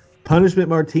right. Punishment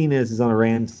Martinez is on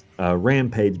a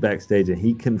rampage backstage, and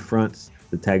he confronts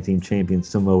the tag team champions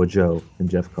Samoa Joe and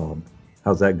Jeff Cobb.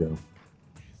 How's that go?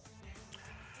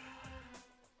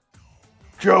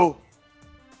 Joe,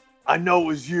 I know it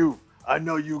was you. I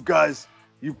know you guys,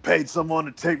 you paid someone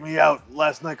to take me out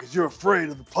last night because you're afraid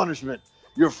of the punishment.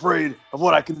 You're afraid of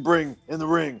what I can bring in the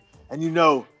ring. And you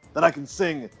know that I can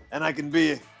sing and I can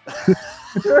be...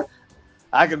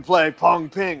 I can play Pong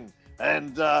Ping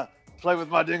and... play with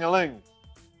my ding-a-ling.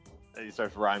 And he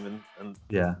starts rhyming. And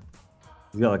yeah.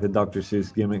 He's got like a Dr.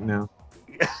 Seuss gimmick now.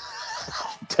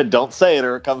 Don't say it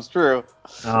or it comes true.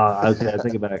 Okay, I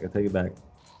take it back.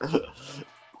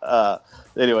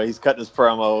 Anyway, he's cutting his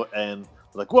promo and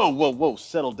like, whoa,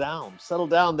 settle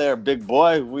down there, big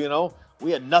boy. We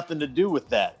had nothing to do with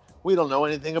that. We don't know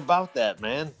anything about that,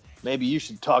 man. Maybe you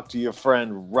should talk to your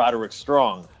friend Roderick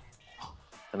Strong.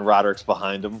 And Roderick's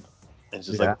behind him. And it's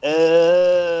just like,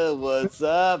 what's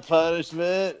up,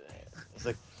 Punishment? It's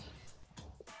like,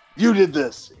 you did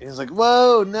this. And he's like,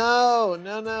 whoa, no.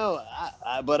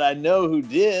 But I know who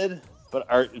did. But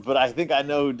I think I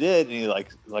know who did. And he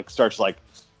like starts like,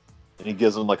 and he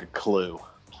gives him like a clue.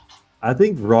 I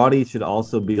think Roddy should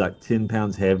also be like 10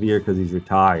 pounds heavier because he's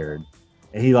retired.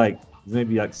 And he's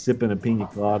maybe like sipping a pina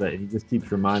colada, and he just keeps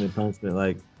reminding Punishment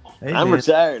like, hey, I'm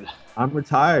retired. I'm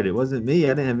retired. It wasn't me. I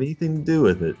didn't have anything to do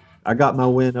with it. I got my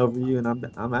win over you, and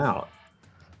I'm out.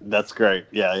 That's great.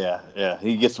 Yeah.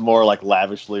 He gets more like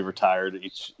lavishly retired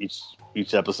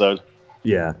each episode.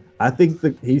 Yeah, I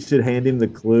think he should hand him the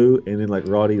clue, and then like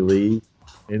Roddy leaves,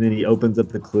 and then he opens up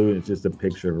the clue, and it's just a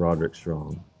picture of Roderick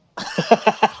Strong.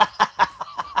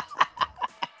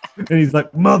 And he's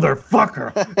like,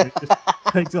 motherfucker! And he just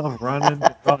takes off running,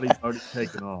 and Roddy's already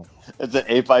taken off. It's an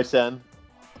 8x10,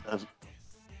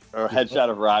 or a headshot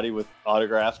of Roddy with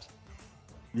autographed.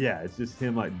 Yeah, it's just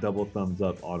him like double thumbs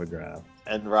up autograph.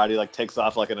 And Roddy like takes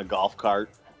off like in a golf cart.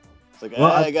 It's like,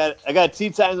 I got tea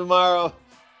time tomorrow.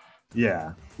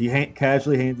 Yeah, he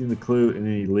casually hands him the clue, and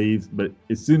then he leaves. But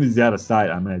as soon as he's out of sight,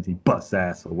 I imagine he busts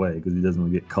ass away because he doesn't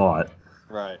want to get caught.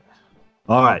 Right.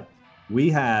 All right, we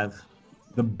have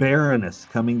the Baroness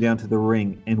coming down to the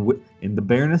ring, and the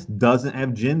Baroness doesn't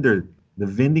have gender. The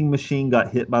vending machine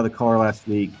got hit by the car last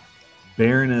week.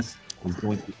 Baroness is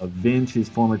going to avenge his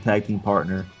former tag team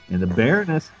partner, and the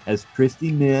Baroness has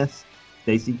Christy Miss,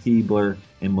 Stacy Keibler,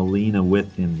 and Melina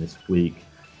with him this week.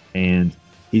 And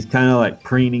he's kind of like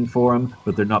preening for them,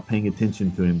 but they're not paying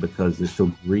attention to him because they're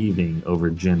still grieving over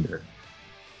gender.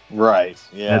 Right,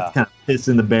 yeah. That's kind of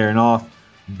pissing the Baron off.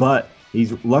 But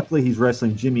luckily he's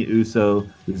wrestling Jimmy Uso,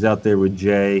 who's out there with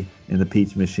Jay and the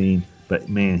Peach Machine. But,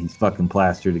 man, he's fucking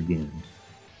plastered again.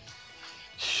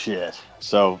 Shit.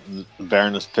 So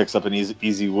Baroness picks up an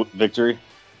easy victory?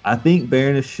 I think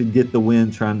Baroness should get the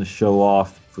win trying to show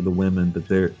off for the women, but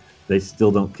they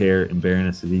still don't care, and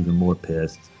Baroness is even more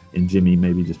pissed. And Jimmy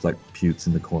maybe just like pukes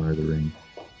in the corner of the ring.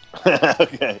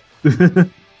 Okay.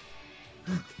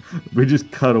 We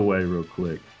just cut away real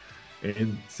quick.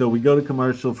 And so we go to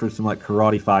commercial for some like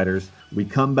karate fighters. We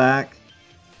come back,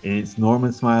 and it's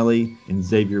Norman Smiley and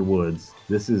Xavier Woods.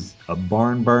 This is a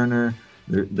barn burner.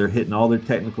 They're hitting all their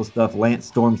technical stuff. Lance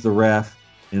storms the ref,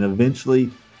 and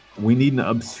eventually we need an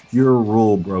obscure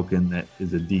rule broken that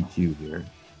is a DQ here.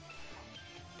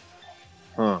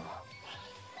 Huh.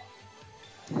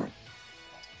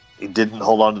 He didn't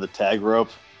hold on to the tag rope?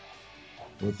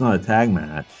 Well, it's not a tag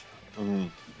match. Mm-hmm.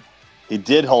 He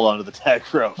did hold on to the tag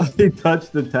rope. He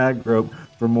touched the tag rope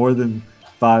for more than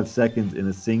 5 seconds in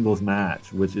a singles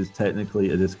match, which is technically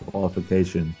a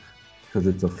disqualification because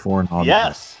it's a foreign object.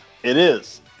 Yes, it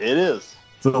is. It is.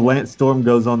 So Lance Storm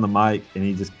goes on the mic and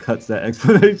he just cuts that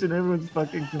explanation. Everyone's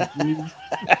fucking confused.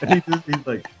 And he's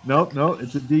like, nope,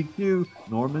 it's a DQ.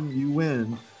 Norman, you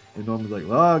win. And Norman's like,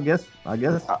 well, I guess,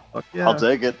 fuck yeah. I'll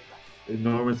take it. And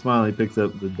Norman Smiley picks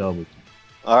up the double.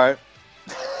 All right.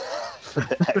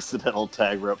 Accidental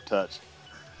tag rope touch.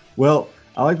 Well,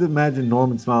 I like to imagine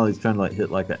Norman Smiley's trying to like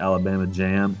hit like an Alabama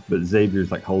jam, but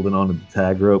Xavier's like holding on to the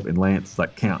tag rope and Lance is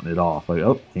like counting it off. Like,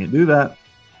 oh, can't do that.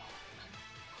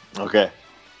 Okay.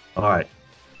 All right.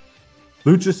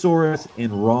 Luchasaurus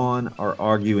and Ron are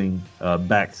arguing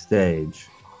backstage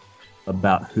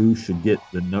about who should get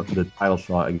the title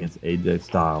shot against AJ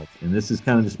Styles. And this is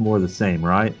kind of just more of the same,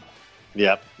 right?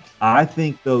 Yep. I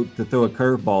think, though, to throw a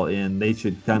curveball in, they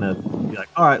should kind of be like,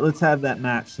 all right, let's have that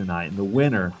match tonight. And the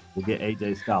winner will get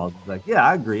AJ Styles. He's like, yeah,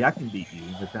 I agree. I can beat you.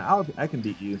 I can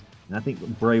beat you. And I think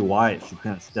Bray Wyatt should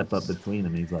kind of step up between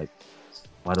them. He's like,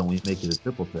 why don't we make it a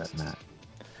triple threat match?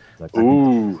 Like,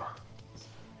 ooh.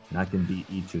 I can beat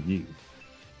each of you.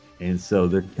 And so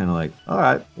they're kind of like, all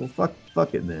right, well,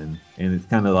 fuck it then. And it's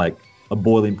kind of like a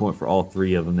boiling point for all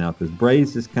three of them now because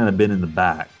Bray's just kind of been in the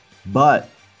back. But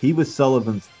he was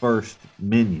Sullivan's first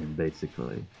minion,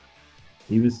 basically.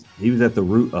 He was at the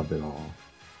root of it all.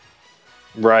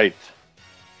 Right.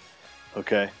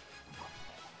 Okay.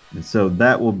 And so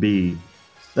that'll be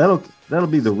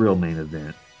the real main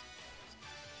event.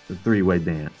 The three-way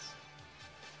dance.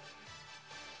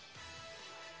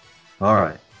 All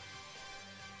right.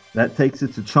 That takes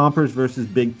it to Chompers versus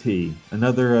Big T.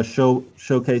 Another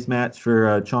showcase match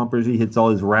for Chompers. He hits all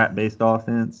his rat-based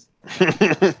offense.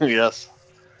 Yes.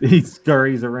 He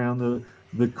scurries around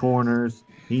the corners.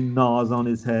 He gnaws on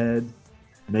his head.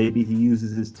 Maybe he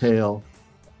uses his tail.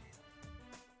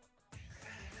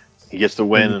 He gets the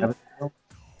win.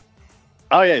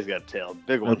 Oh, yeah, he's got a tail.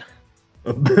 Big one.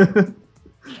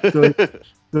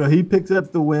 So he picks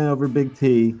up the win over Big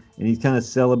T, and he's kind of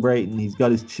celebrating. He's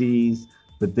got his cheese,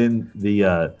 but then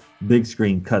the big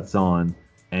screen cuts on,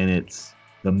 and it's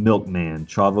the Milkman,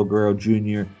 Chavo Guerrero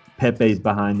Jr. Pepe's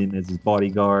behind him as his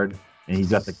bodyguard, and he's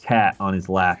got the cat on his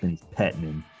lap, and he's petting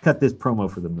him. Cut this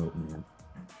promo for the Milkman.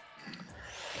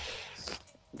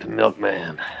 The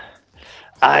Milkman.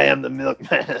 I am the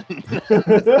Milkman.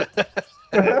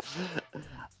 I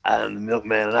am the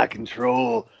Milkman, and I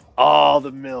control all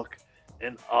the milk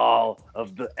and all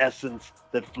of the essence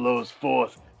that flows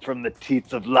forth from the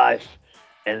teats of life,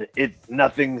 and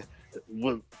nothing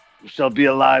shall be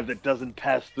alive that doesn't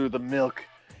pass through the milk.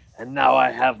 And now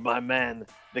I have my man,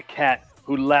 the cat,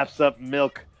 who laps up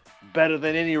milk better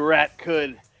than any rat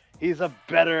could. He's a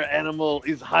better animal.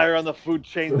 He's higher on the food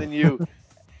chain than you,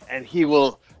 and he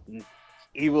will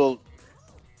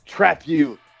trap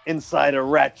you inside a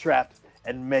rat trap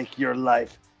and make your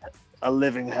life a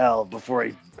living hell before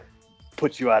he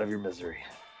puts you out of your misery.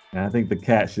 And I think the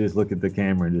cat should just look at the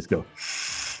camera and just go,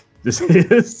 just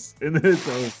hiss, and then it's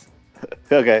over.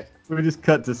 Okay. We just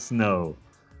cut to snow.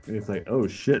 And it's like, oh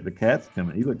shit, the cat's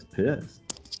coming. He looks pissed.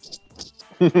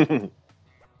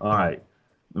 All right.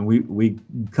 And we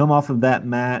come off of that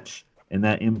match and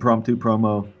that impromptu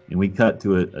promo, and we cut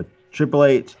to a Triple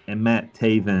H and Matt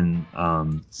Taven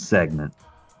segment.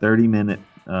 30-minute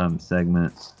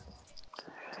segment.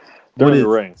 They're in the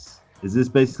ring. Is this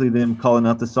basically them calling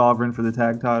out the Sovereign for the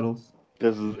tag titles?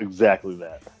 This is exactly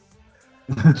that.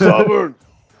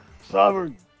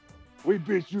 Sovereign, we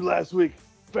beat you last week.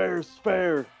 Fair's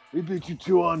fair. We beat you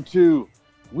 2-on-2.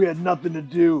 We had nothing to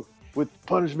do with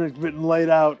punishment getting laid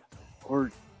out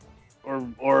or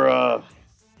the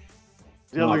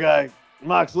other guy,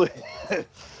 Moxley,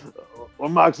 or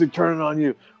Moxley turning on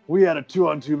you. We had a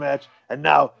 2-on-2 match, and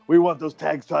now we want those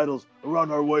tag titles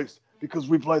around our waist because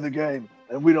we play the game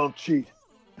and we don't cheat.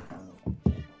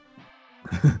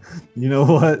 You know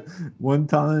what? One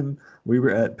time we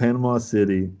were at Panama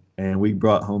City and we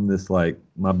brought home this, like,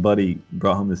 my buddy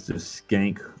brought home this just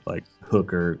skank, like,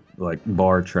 hooker, like,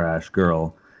 bar trash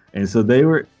girl. And so they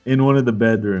were in one of the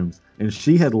bedrooms and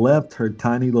she had left her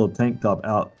tiny little tank top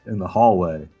out in the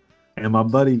hallway. And my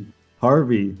buddy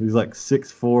Harvey, who's like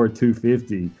 6'4",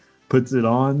 250, puts it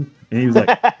on and he was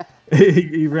like,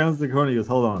 he rounds the corner. He goes,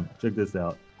 hold on, check this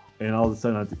out. And all of a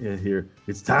sudden I hear,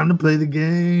 it's time to play the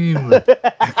game.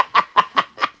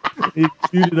 He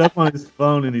queued it up on his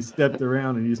phone and he stepped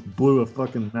around and he just blew a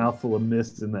fucking mouthful of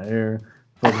mist in the air.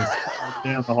 Fucking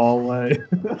down the hallway.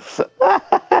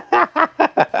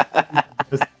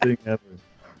 Best thing ever.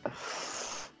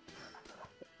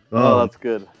 Oh, that's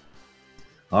good.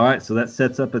 All right, so that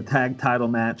sets up a tag title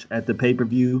match at the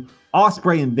pay-per-view.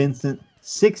 Ospreay and Vincent,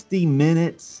 60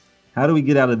 minutes. How do we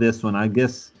get out of this one? I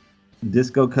guess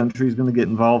Disco Country is going to get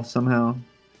involved somehow.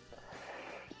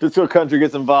 Disco Country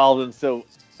gets involved, and so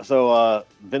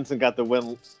Vincent got the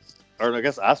win, or I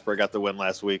guess Ospreay got the win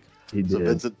last week. He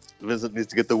did. So Vincent needs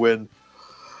to get the win.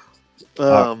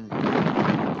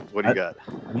 What do you got?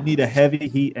 We need a heavy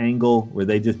heat angle where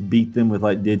they just beat them with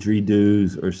like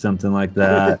didgeridoos or something like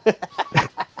that.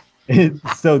 And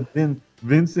so then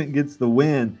Vincent gets the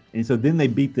win, and so then they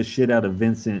beat the shit out of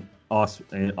Vincent,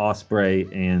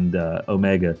 Ospreay, and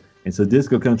Omega. And so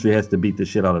Disco Country has to beat the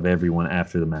shit out of everyone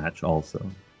after the match also.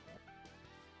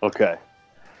 Okay.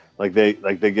 Like they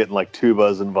get like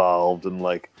tubas involved and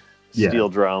like steel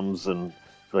drums and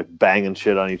like banging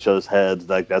shit on each other's heads,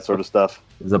 like that sort of stuff.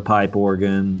 There's a pipe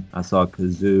organ. I saw a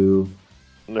kazoo.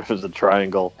 There's a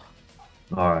triangle.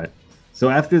 All right. So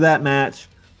after that match,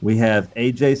 we have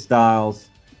AJ Styles,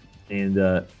 and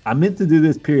I meant to do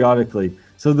this periodically.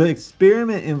 So the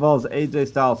experiment involves AJ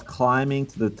Styles climbing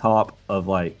to the top of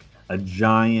like a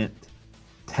giant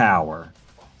tower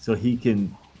so he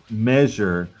can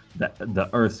measure the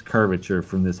Earth's curvature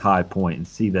from this high point and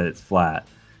see that it's flat.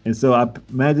 And so I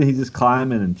imagine he's just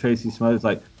climbing, and Tracy Smothers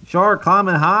like, sure,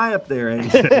 climbing high up there,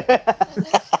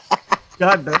 AJ.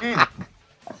 God damn.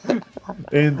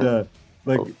 And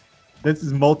like, this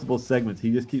is multiple segments.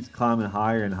 He just keeps climbing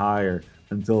higher and higher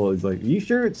until he's like, you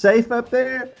sure it's safe up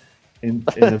there? And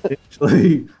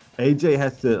eventually AJ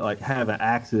has to like have an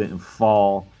accident and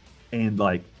fall, and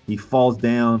like he falls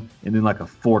down, and then like a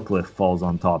forklift falls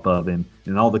on top of him,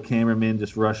 and all the cameramen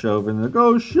just rush over and they're like,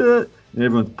 oh shit, and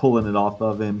everyone's pulling it off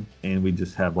of him, and we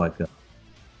just have like a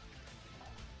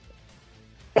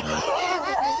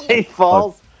he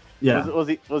falls. Yeah. Was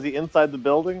he inside the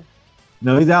building?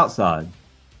 No, he's outside.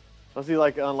 Was he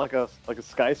like on like a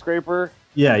skyscraper?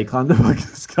 Yeah, he climbed up like a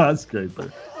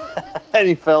skyscraper. And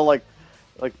he fell like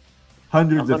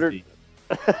hundreds of feet.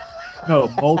 No,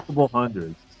 multiple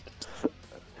hundreds.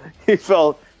 He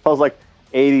falls like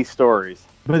 80 stories.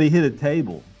 But he hit a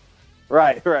table.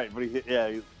 Right. But he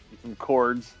hit some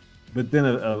cords. But then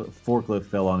a forklift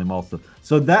fell on him also.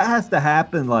 So that has to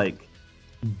happen like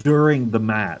during the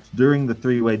match, during the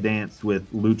three-way dance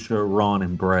with Lucha, Ron,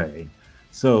 and Bray.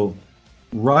 So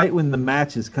right when the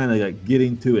match is kind of like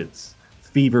getting to its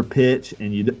fever pitch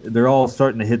and they're all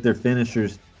starting to hit their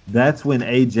finishers, that's when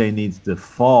AJ needs to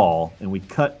fall, and we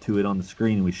cut to it on the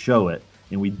screen and we show it,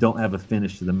 and we don't have a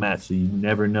finish to the match, so you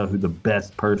never know who the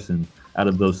best person out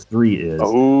of those three is.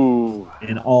 Oh.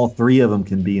 And all three of them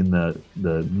can be in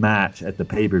the match at the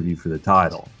pay-per-view for the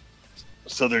title.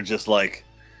 So they're just like,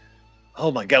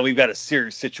 oh my God, we've got a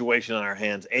serious situation on our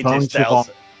hands. AJ Tony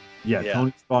Styles. Schiavone,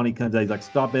 Tony Schiavone comes out. He's like,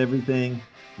 stop everything.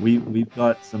 We've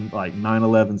got some like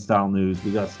 9/11 style news.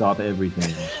 We got to stop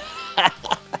everything.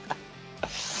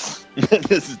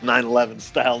 This is 9/11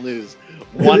 style news.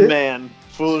 One man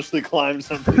foolishly climbed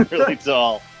something really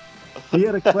tall. He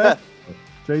had a question.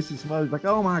 Tracy Smothers like,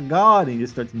 oh my God. And he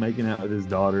just starts making out with his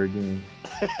daughter again.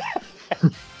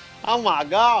 Oh my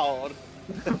God.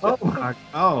 Oh my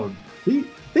God. He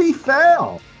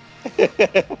fell. He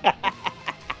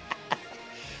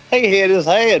hit his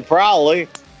head, probably.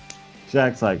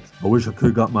 Shaq's like, I wish I could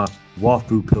have got my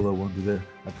wafu pillow under there.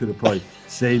 I could have probably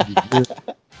saved his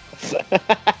lip.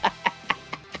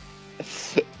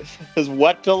 His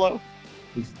what pillow?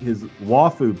 His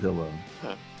wafu pillow.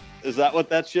 Huh. Is that what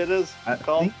that shit is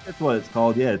called? I think that's what it's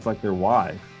called. Yeah, it's like their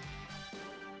wife.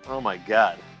 Oh my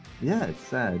God. Yeah, it's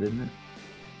sad, isn't it?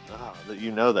 Oh, that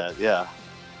you know that, yeah.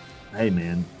 Hey,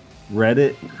 man.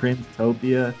 Reddit,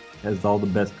 Cringetopia has all the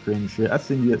best cringe shit. I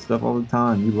send you that stuff all the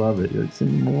time. You love it. You're like,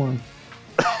 send me more.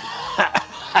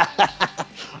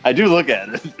 I do look at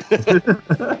it.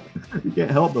 You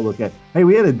can't help but look at it. Hey,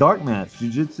 we had a dark match.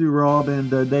 Jiu-Jitsu Rob and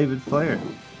David Flair.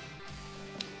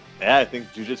 Yeah, I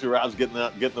think Jiu-Jitsu Rob's getting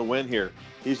the win here.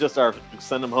 He's just our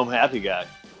send him home happy guy.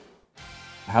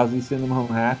 How's he send him home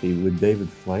happy with David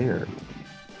Flair?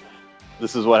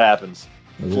 This is what happens.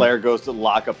 Flair goes to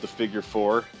lock up the figure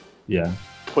four. Yeah.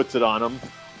 Puts it on him.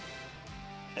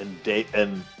 And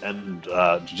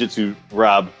Jiu-Jitsu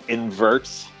Rob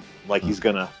inverts like he's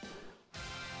gonna,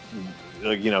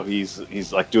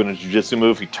 he's like doing a jiu-jitsu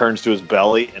move. He turns to his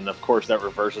belly, and of course that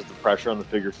reverses the pressure on the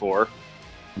figure four.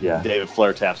 Yeah. David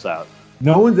Flair taps out.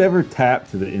 No one's ever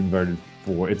tapped to the inverted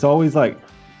four. It's always like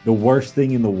the worst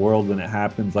thing in the world when it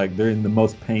happens. Like they're in the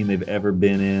most pain they've ever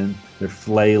been in. They're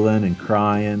flailing and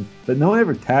crying, but no one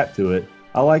ever tapped to it.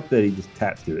 I like that he just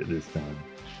taps to it this time.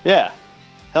 Yeah.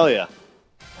 Hell yeah.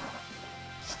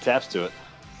 Just taps to it.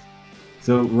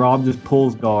 So Rob just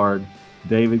pulls guard.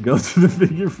 David goes to the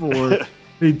figure four.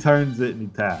 He turns it and he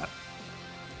taps.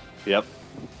 Yep.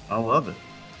 I love it.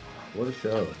 What a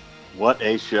show. What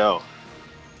a show.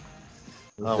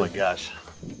 Oh my gosh.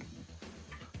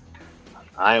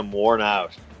 I am worn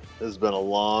out. This has been a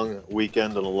long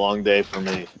weekend and a long day for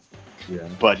me. Yeah.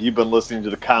 But you've been listening to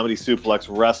the Comedy Suplex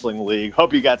Wrestling League.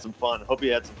 Hope you got some fun. Hope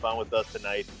you had some fun with us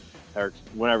tonight or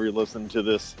whenever you're listening to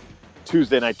this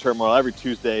Tuesday Night Turmoil. Every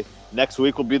Tuesday. Next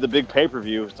week will be the big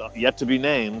pay-per-view. It's yet to be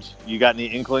named. You got any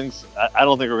inklings? I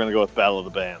don't think we're going to go with Battle of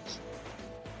the Bands.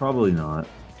 Probably not.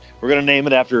 We're going to name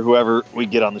it after whoever we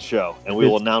get on the show, and we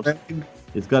will announce.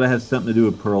 It's got to have something to do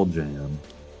with Pearl Jam.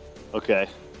 Okay.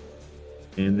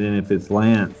 And then if it's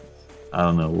Lance, I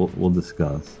don't know. We'll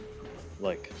discuss.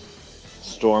 Like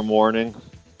Storm Warning.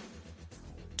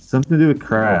 Something to do with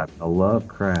crab. I love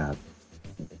crab.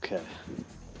 Okay.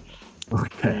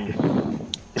 Okay.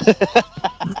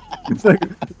 It's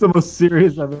the most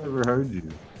serious I've ever heard you.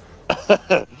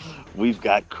 We've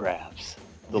got crabs.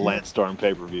 The Lance Storm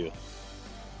pay-per-view.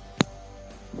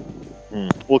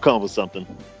 We'll come up with something.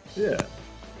 Yeah.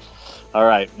 All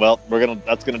right. Well,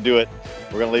 that's gonna do it.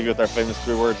 We're gonna leave you with our famous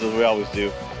 3 words as we always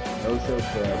do. No show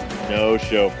prep. No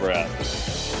show prep.